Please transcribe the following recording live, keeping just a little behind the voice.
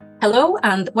Hello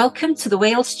and welcome to the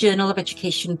Wales Journal of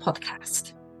Education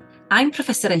podcast. I'm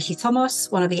Professor Enlli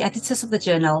Thomas, one of the editors of the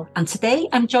journal, and today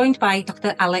I'm joined by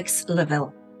Dr Alex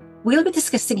Lovell. We'll be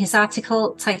discussing his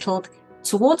article titled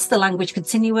Towards the Language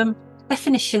Continuum,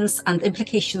 Definitions and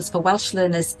Implications for Welsh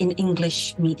Learners in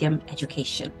English Medium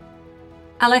Education.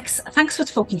 Alex, thanks for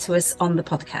talking to us on the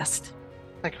podcast.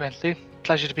 Thank you, Enlli.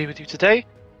 Pleasure to be with you today.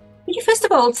 Could you first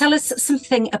of all tell us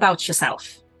something about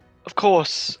yourself? Of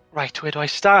course. Right, where do I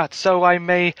start? So I'm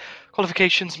a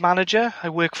qualifications manager. I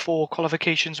work for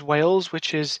Qualifications Wales,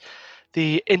 which is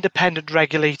the independent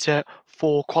regulator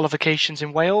for qualifications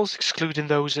in Wales, excluding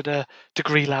those at a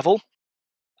degree level.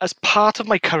 As part of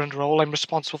my current role, I'm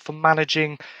responsible for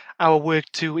managing our work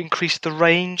to increase the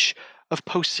range of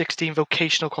post-16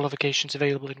 vocational qualifications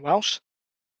available in Welsh.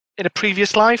 In a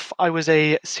previous life, I was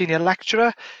a senior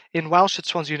lecturer in Welsh at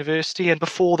Swansea University, and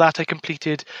before that I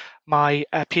completed my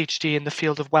PhD in the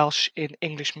field of Welsh in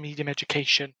English medium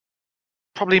education.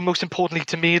 Probably most importantly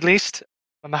to me, at least,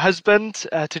 I'm a husband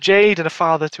to Jade and a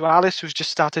father to Alice, who's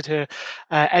just started her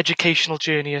educational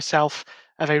journey herself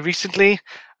very recently,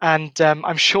 and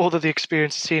I'm sure that the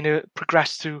experience of seeing her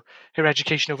progress through her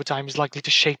education over time is likely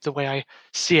to shape the way I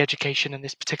see education in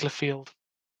this particular field.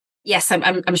 Yes,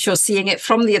 I'm sure seeing it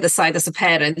from the other side as a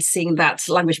parent, seeing that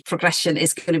language progression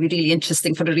is going to be really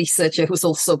interesting for a researcher who's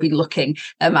also been looking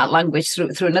at language through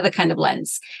another kind of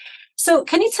lens. So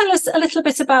can you tell us a little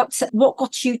bit about what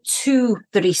got you to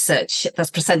the research that's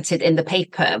presented in the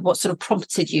paper? What sort of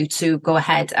prompted you to go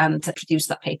ahead and produce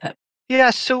that paper?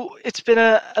 Yeah, so it's been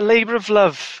a labour of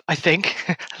love, I think.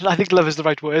 I think love is the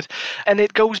right word. And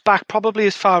it goes back probably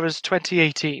as far as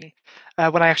 2018.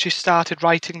 When I actually started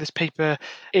writing this paper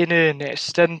in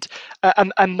earnest, and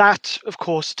that, of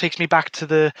course, takes me back to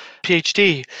the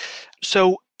PhD.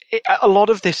 So a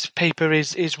lot of this paper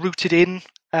is rooted in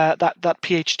that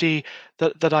PhD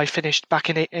that I finished back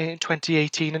in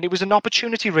 2018, and it was an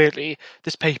opportunity, really,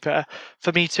 this paper,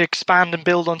 for me to expand and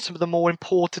build on some of the more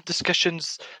important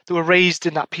discussions that were raised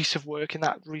in that piece of work, in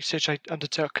that research I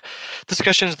undertook,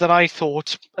 discussions that I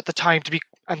thought at the time to be,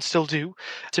 and still do,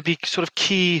 to be sort of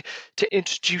key to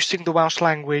introducing the Welsh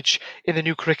language in the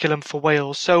new curriculum for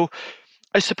Wales. So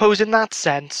I suppose in that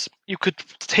sense, you could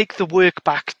take the work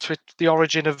back to the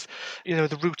origin of,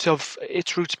 the root of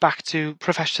its roots back to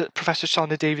Professor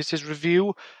Saunders Davies's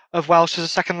review of Welsh as a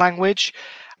second language,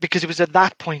 because it was at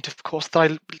that point, of course,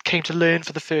 that I came to learn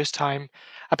for the first time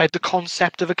about the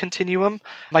concept of a continuum.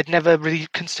 I'd never really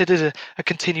considered a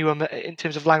continuum in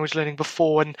terms of language learning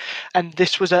before, and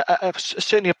this was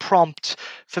certainly a prompt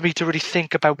for me to really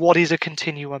think about what is a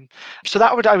continuum. So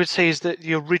that I would say is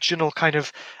the original kind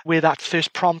of where that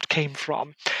first prompt came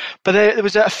from. But there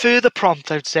was a further prompt,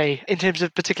 I would say, in terms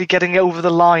of particularly getting over the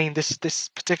line this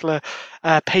particular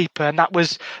paper, and that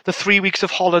was the 3 weeks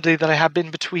of holiday that I had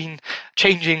been between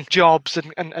changing jobs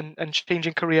and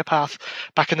changing career path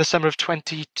back in the summer of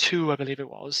 22, I believe it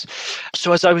was.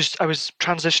 So as I was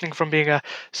transitioning from being a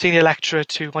senior lecturer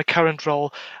to my current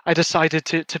role, I decided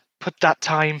to put that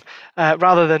time,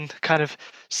 rather than kind of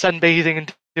sunbathing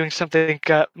and doing something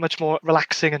much more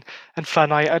relaxing and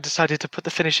fun, I decided to put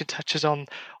the finishing touches on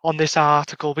this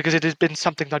article, because it has been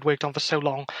something that I'd worked on for so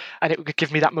long, and it would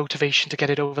give me that motivation to get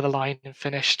it over the line and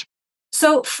finished.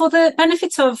 So for the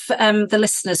benefit of the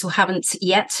listeners who haven't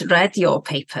yet read your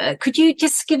paper, could you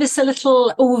just give us a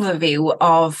little overview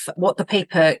of what the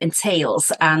paper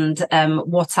entails and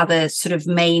what are the sort of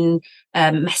main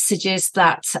messages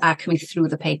that are coming through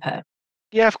the paper?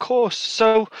 Yeah, of course.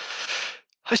 So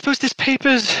I suppose this paper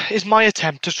is my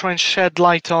attempt to try and shed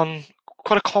light on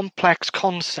quite a complex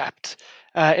concept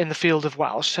in the field of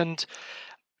Welsh. And,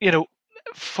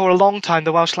 for a long time,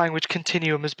 the Welsh language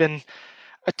continuum has been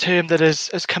a term that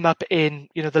has come up in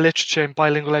the literature in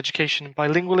bilingual education and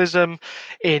bilingualism,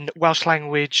 in Welsh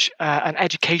language and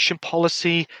education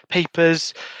policy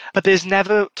papers, but there's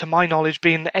never, to my knowledge,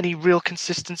 been any real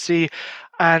consistency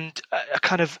and a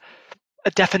kind of a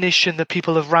definition that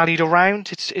people have rallied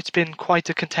around. It's been quite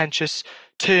a contentious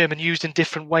term and used in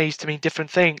different ways to mean different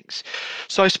things.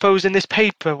 So I suppose in this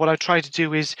paper, what I try to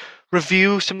do is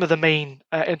review some of the main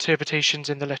interpretations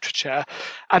in the literature,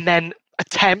 and then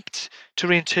attempt to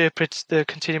reinterpret the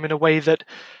continuum in a way that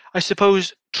I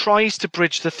suppose tries to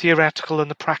bridge the theoretical and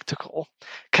the practical,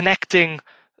 connecting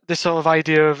this sort of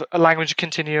idea of a language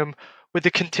continuum with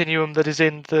the continuum that is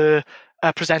in the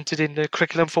presented in the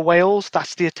curriculum for Wales.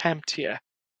 That's the attempt here.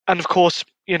 And of course,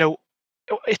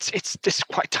 it's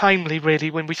quite timely,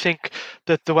 really, when we think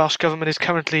that the Welsh Government is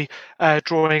currently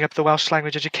drawing up the Welsh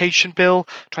Language Education Bill,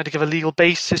 trying to give a legal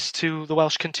basis to the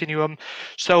Welsh continuum.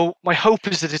 So my hope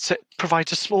is that it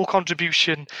provides a small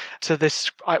contribution to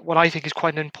this, what I think is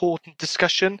quite an important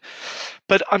discussion.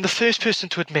 But I'm the first person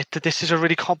to admit that this is a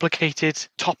really complicated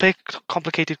topic,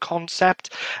 complicated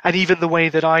concept, and even the way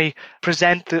that I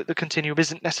present the continuum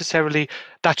isn't necessarily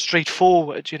that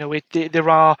straightforward. There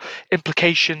are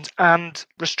implications and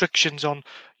restrictions on,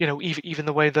 even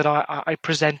the way that I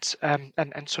present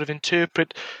and sort of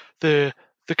interpret the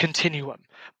continuum.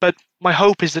 But my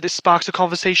hope is that it sparks a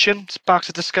conversation, sparks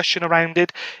a discussion around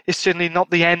it. It's certainly not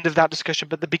the end of that discussion,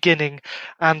 but the beginning.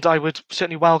 And I would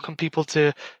certainly welcome people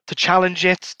to challenge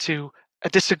it, to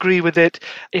disagree with it,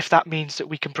 if that means that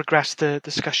we can progress the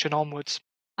discussion onwards.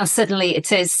 And certainly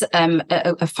it is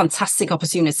a fantastic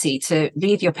opportunity to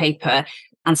read your paper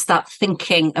and start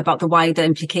thinking about the wider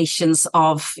implications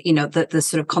of, the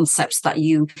sort of concepts that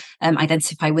you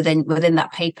identify within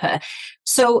that paper.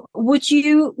 So would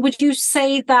you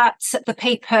say that the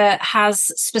paper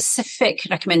has specific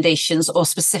recommendations or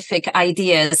specific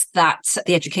ideas that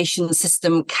the education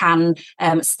system can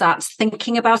start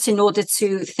thinking about in order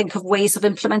to think of ways of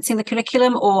implementing the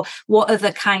curriculum? Or what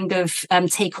other kind of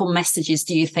take-home messages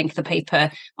do you think the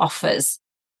paper offers?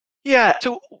 Yeah,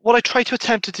 so what I try to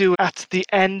attempt to do at the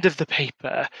end of the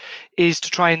paper is to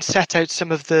try and set out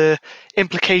some of the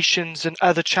implications and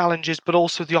other challenges, but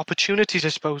also the opportunities, I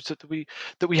suppose, that we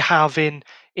have in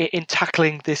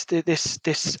tackling this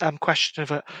question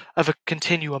of a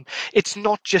continuum. It's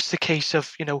not just the case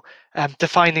of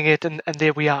defining it and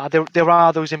there we are. There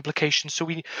are those implications. So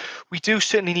we do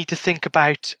certainly need to think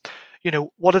about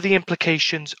what are the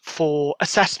implications for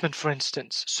assessment, for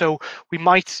instance? So we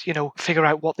might, figure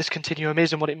out what this continuum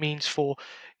is and what it means for,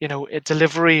 a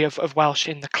delivery of Welsh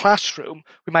in the classroom.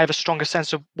 We might have a stronger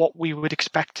sense of what we would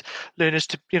expect learners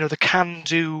to, the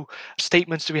can-do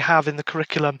statements that we have in the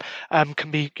curriculum can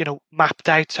be, mapped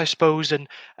out, I suppose, and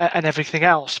everything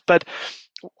else. But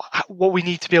what we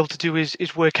need to be able to do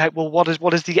is work out, well, what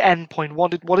is the end point?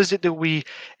 What is it that we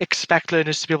expect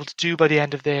learners to be able to do by the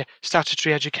end of their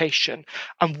statutory education?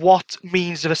 And what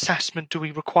means of assessment do we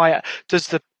require? Does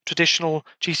the traditional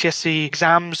GCSE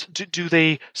exams, do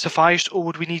they suffice, or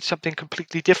would we need something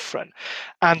completely different?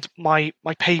 And my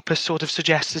paper sort of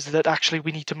suggests that actually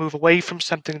we need to move away from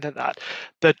something that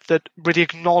really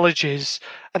acknowledges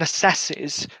and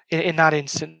assesses in that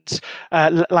instance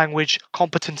language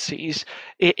competencies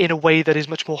in a way that is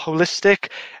much more holistic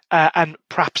and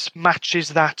perhaps matches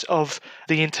that of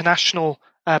the international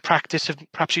practice of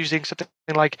perhaps using something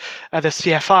like the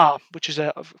CFR, which is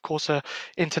of course a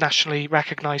internationally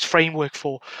recognized framework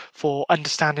for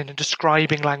understanding and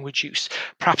describing language use.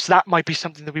 Perhaps that might be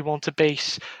something that we want to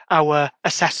base our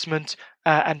assessment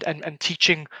and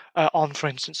teaching on, for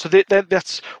instance. So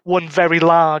that's one very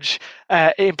large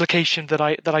implication that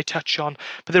I touch on.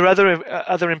 But there are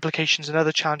other implications and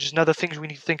other challenges and other things we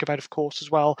need to think about, of course,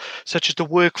 as well, such as the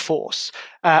workforce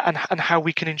and how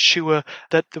we can ensure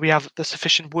that we have the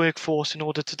sufficient workforce in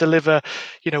order to deliver,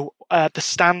 the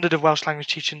standard of Welsh language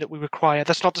teaching that we require.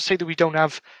 That's not to say that we don't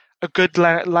have a good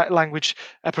language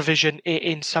provision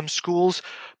in some schools,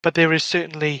 but there is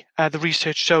certainly the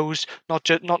research shows,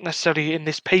 not necessarily in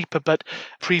this paper, but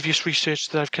previous research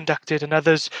that I've conducted and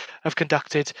others have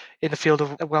conducted in the field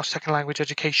of Welsh second language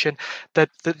education, that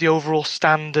the overall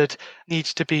standard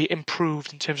needs to be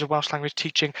improved in terms of Welsh language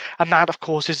teaching, and that of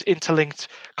course is interlinked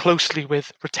closely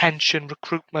with retention,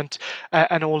 recruitment,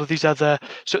 and all of these other.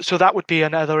 So that would be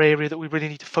another area that we really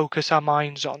need to focus our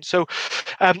minds on. So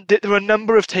there are a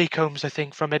number of take-homes, I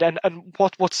think, from it, and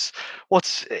what's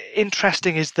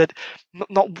interesting is that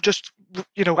not just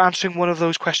answering one of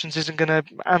those questions isn't going to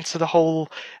answer the whole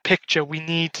picture. We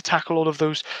need to tackle all of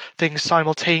those things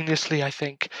simultaneously, I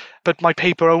think. But my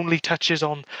paper only touches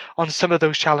on some of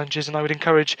those challenges, and I would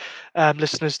encourage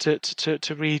listeners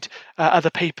to read other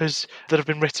papers that have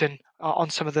been written on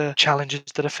some of the challenges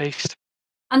that are faced.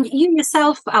 And you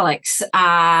yourself, Alex,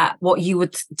 are what you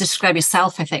would describe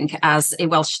yourself, I think, as a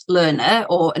Welsh learner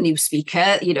or a new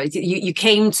speaker. You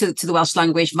came to the Welsh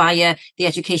language via the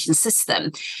education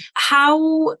system.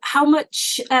 How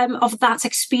much of that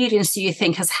experience do you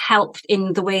think has helped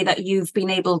in the way that you've been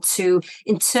able to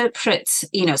interpret,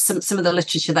 some of the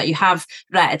literature that you have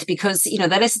read? Because,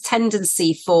 there is a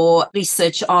tendency for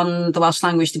research on the Welsh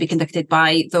language to be conducted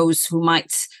by those who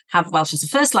might have Welsh as a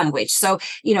first language. So,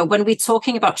 when we're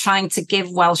talking about trying to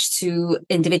give Welsh to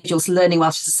individuals learning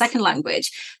Welsh as a second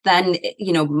language, then,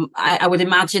 I would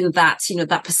imagine that,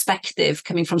 that perspective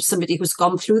coming from somebody who's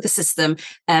gone through the system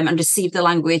and received the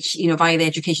language, via the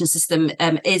education system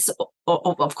is,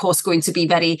 of course, going to be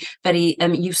very, very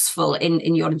useful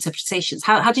in your interpretations.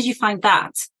 How did you find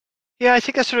that? Yeah, I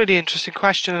think that's a really interesting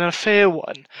question and a fair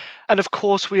one. And of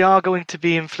course, we are going to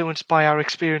be influenced by our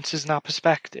experiences and our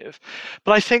perspective.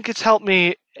 But I think it's helped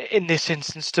me in this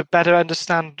instance to better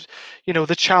understand,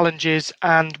 the challenges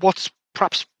and what's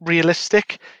perhaps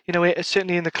realistic,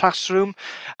 certainly in the classroom.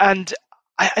 And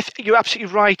I think you're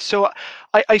absolutely right. So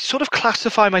I sort of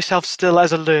classify myself still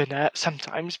as a learner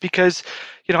sometimes because,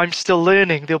 I'm still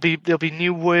learning. There'll be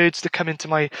new words that come into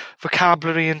my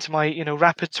vocabulary, into my,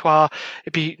 repertoire.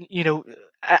 It'd be,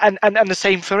 and the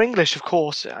same for English, of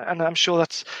course. And I'm sure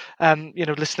that's,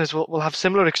 listeners will have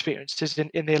similar experiences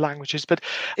in their languages. But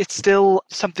it's still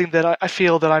something that I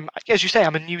feel that I'm, as you say,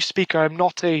 I'm a new speaker. I'm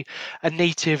not a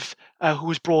native who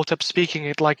was brought up speaking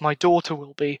it like my daughter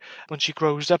will be when she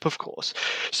grows up, of course.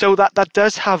 So that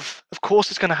does have, of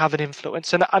course, it's going to have an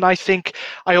influence. And I think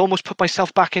I almost put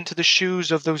myself back into the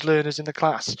shoes of those learners in the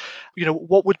class.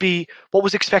 What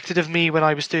was expected of me when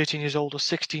I was 13 years old or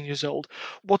 16 years old?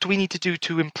 What do we need to do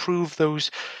to improve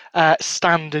those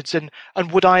standards? And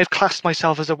would I have classed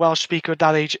myself as a Welsh speaker at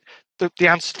that age? The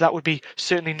answer to that would be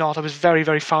certainly not. I was very,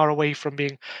 very far away from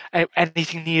being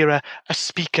anything near a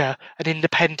speaker, an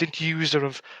independent user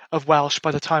of Welsh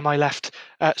by the time I left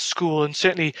school, and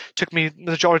certainly took me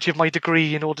the majority of my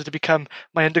degree in order to become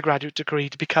my undergraduate degree,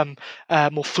 to become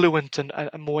more fluent and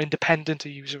more independent a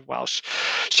user of Welsh.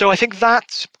 So I think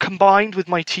that combined with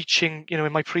my teaching,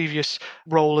 in my previous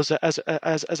role as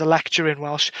a lecturer in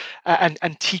Welsh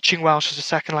and teaching Welsh as a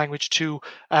second language to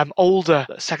older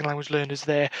second language learners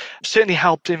there, certainly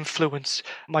helped influence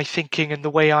my thinking and the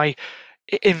way I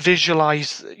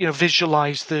visualize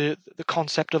the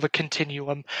concept of a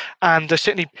continuum. And I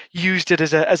certainly used it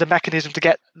as a mechanism to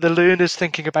get the learners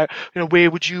thinking about,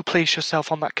 where would you place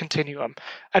yourself on that continuum,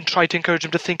 and try to encourage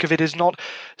them to think of it as not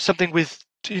something with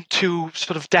two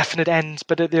sort of definite ends,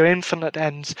 but they're infinite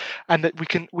ends, and that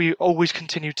we always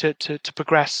continue to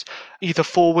progress either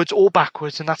forwards or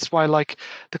backwards. And that's why I like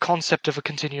the concept of a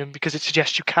continuum, because it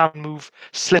suggests you can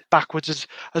slip backwards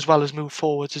as well as move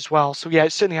forwards as well. So yeah,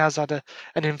 it certainly has had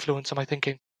an influence on my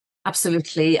thinking.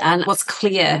 Absolutely. And what's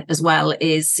clear as well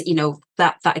is,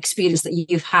 that experience that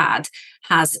you've had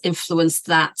has influenced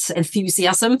that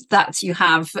enthusiasm that you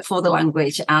have for the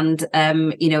language. And,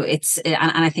 it's,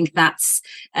 and I think that's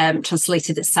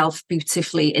translated itself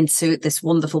beautifully into this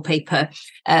wonderful paper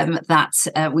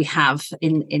that we have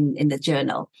in the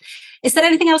journal. Is there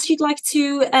anything else you'd like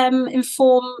to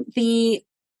inform the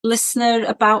listener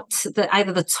about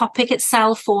either the topic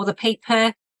itself or the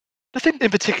paper? Nothing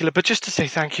in particular, but just to say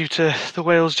thank you to the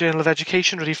Wales Journal of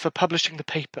Education really for publishing the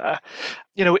paper.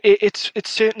 It's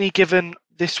certainly given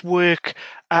this work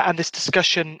and this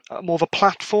discussion more of a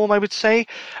platform, I would say.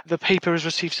 The paper has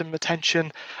received some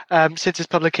attention since its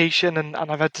publication, and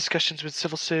I've had discussions with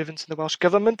civil servants in the Welsh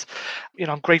Government.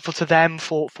 I'm grateful to them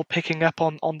for picking up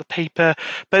on the paper.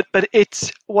 But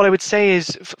it's, what I would say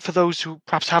is, for those who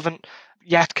perhaps haven't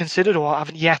yet considered or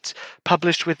haven't yet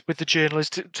published with the journal, is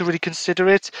to really consider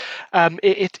it.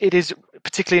 It is,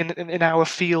 particularly in our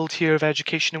field here of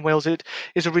education in Wales, it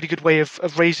is a really good way of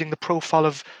raising the profile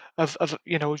of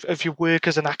your work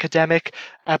as an academic,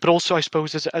 but also I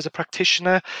suppose as a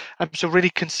practitioner. So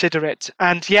really consider it.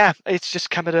 And yeah, it's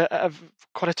just come at a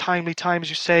quite a timely time, as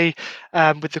you say,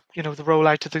 with the the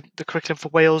rollout of the curriculum for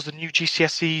Wales, the new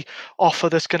GCSE offer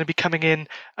that's going to be coming in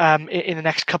the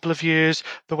next couple of years,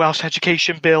 the Welsh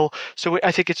Education Bill. So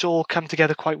I think it's all come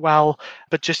together quite well.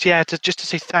 But just to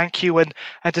say thank you, and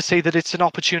to say that it's an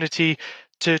opportunity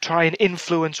to try and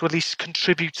influence, or at least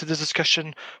contribute to the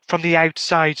discussion from the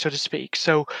outside, so to speak.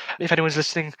 So if anyone's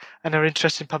listening and are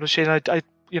interested in publishing, I'd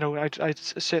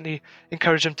certainly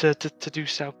encourage them to do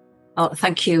so. Oh,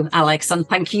 thank you, Alex, and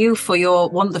thank you for your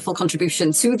wonderful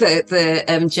contribution to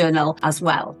the journal as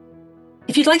well.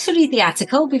 If you'd like to read the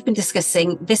article we've been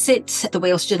discussing, visit the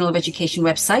Wales Journal of Education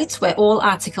website, where all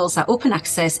articles are open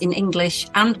access in English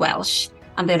and Welsh,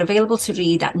 and they're available to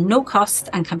read at no cost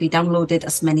and can be downloaded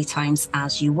as many times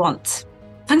as you want.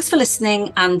 Thanks for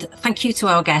listening, and thank you to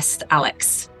our guest,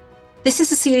 Alex. This is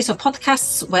a series of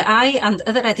podcasts where I and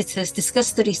other editors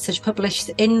discuss the research published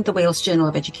in the Wales Journal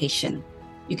of Education.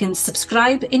 You can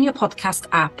subscribe in your podcast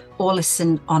app or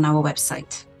listen on our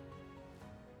website.